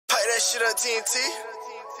that shit on TNT.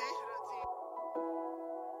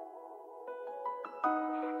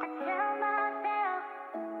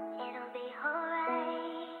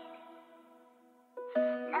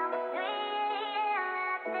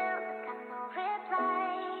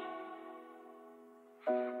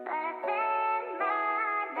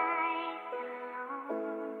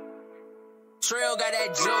 Trill got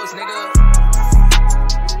that juice, nigga.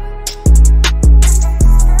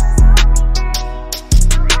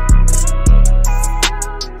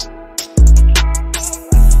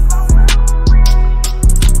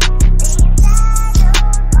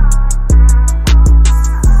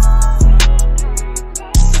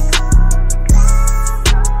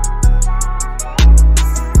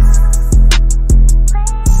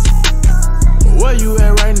 Where you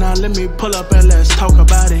at right now? Let me pull up and let's talk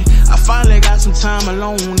about it. I finally got some time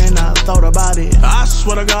alone and I thought about it. I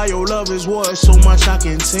swear to God, your love is worth so much I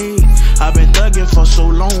can take. I've been thuggin' for so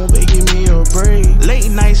long, but give me a break. Late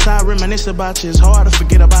nights I reminisce about you, it's hard to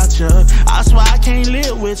forget about you. I swear I can't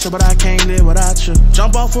live with you, but I can't live without you.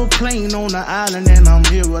 Jump off a plane on the island and I'm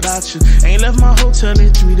here without you. Ain't left my hotel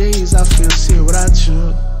in 3 days, I feel sick without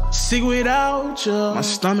you. Sick without you. My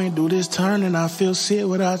stomach do this turn and I feel sick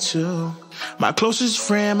without you. My closest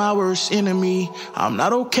friend, my worst enemy. I'm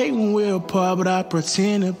not okay when we're apart, but I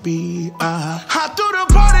pretend to be. I threw the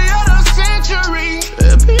party of the century.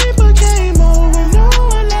 The people came over, no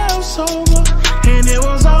one else over, and it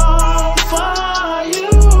was all for you.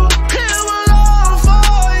 It was all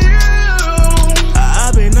for you.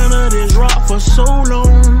 I've been under this rock for so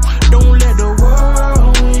long. Don't let the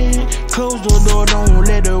world win. Close the door, don't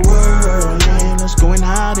let the world in. Let's go and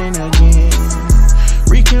hide in again.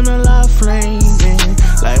 Rekindle our flame,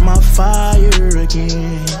 light my fire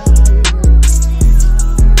again.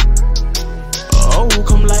 Oh,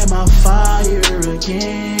 come light my fire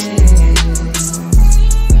again.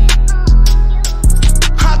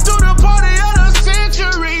 I threw the party of the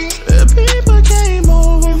century. The people came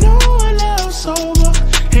over, no one else over,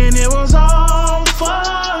 and it was all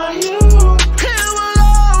for you. It was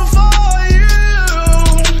all for you.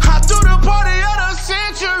 I threw the party of the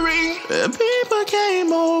century. The people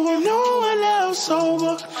came over, no one else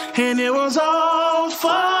over, and it was all for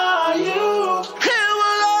you. It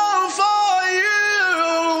was all for you.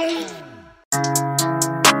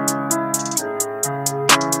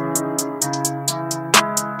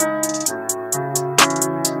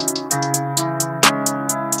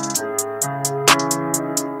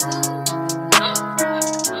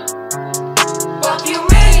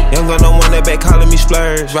 Young gun don't want that back calling me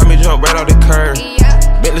splurge. Ride me jump right off the curb.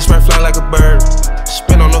 Bentley sprint fly like a bird.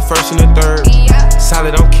 Spin on the first and the third.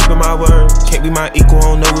 Solid, I'm keeping my word. Can't be my equal, I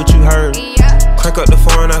don't know what you heard. Crack up the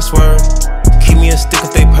foreign, I swear. Keep me a stick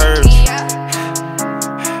if they purge.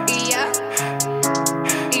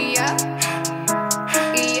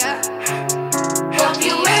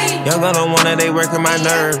 Young gun don't want that, they working my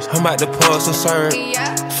nerves. I'm about to pull some serve.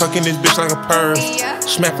 Fucking this bitch like a perm.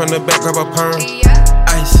 Smack from the back of a perm.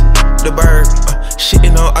 Ice, the bird.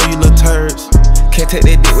 Shitting on all you little turds. Can't take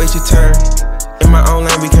that dick, wait your turn. In my own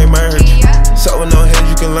lane, we can't merge. So with no heads,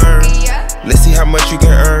 you can learn. Let's see how much you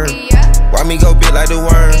can earn. Why me go big like the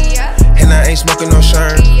worm? And I ain't smoking no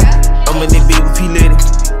shern. I'm in the beat with P Litty.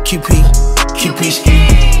 QP ski.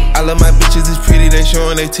 I love my bitches, it's pretty. They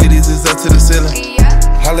showing their titties, it's up to the ceiling.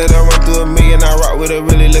 I let her run through a million. I rock with her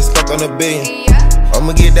really, let's fuck on a billion.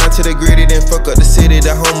 I'ma get down to the gritty, then fuck up the city,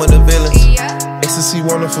 the home of the villains. Ecstasy,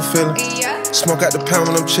 wonderful feeling. Smoke out the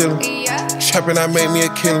pound when I'm chillin'. Trappin', I made me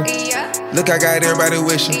a killer. Look, I got everybody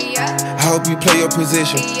wishing. I hope you play your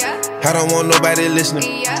position. I don't want nobody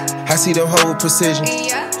listening. I see them hold with precision.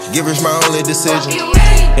 Givers my only decision.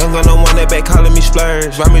 Young gun don't want that back calling me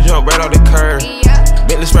splurge. Ride me jump right off the curb.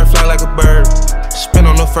 Bentley sprint fly like a bird. Spin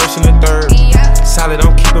on the first and the third. Solid,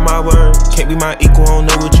 I'm keeping my word. Can't be my equal, I don't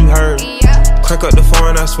know what you heard. Crack up the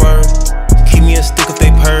foreign, I swear. Keep me a stick if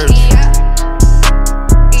they purge.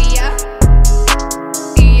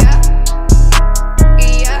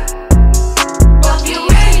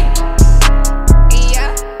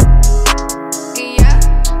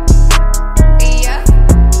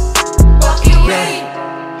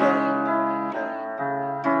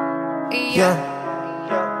 Yeah.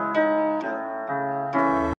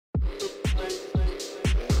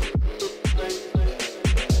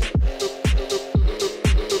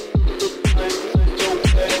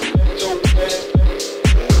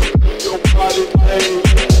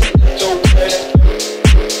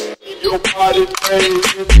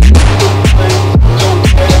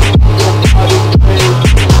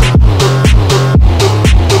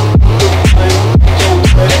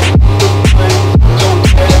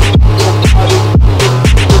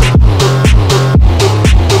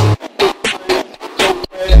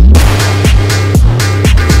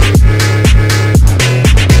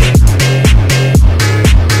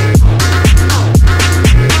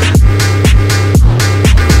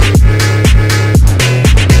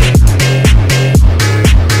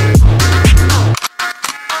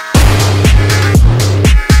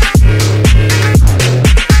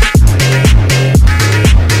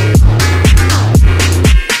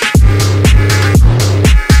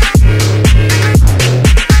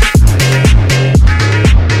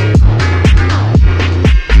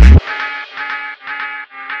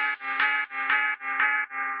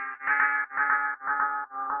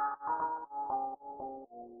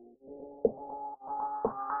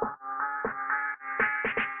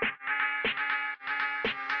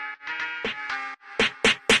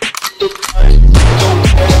 the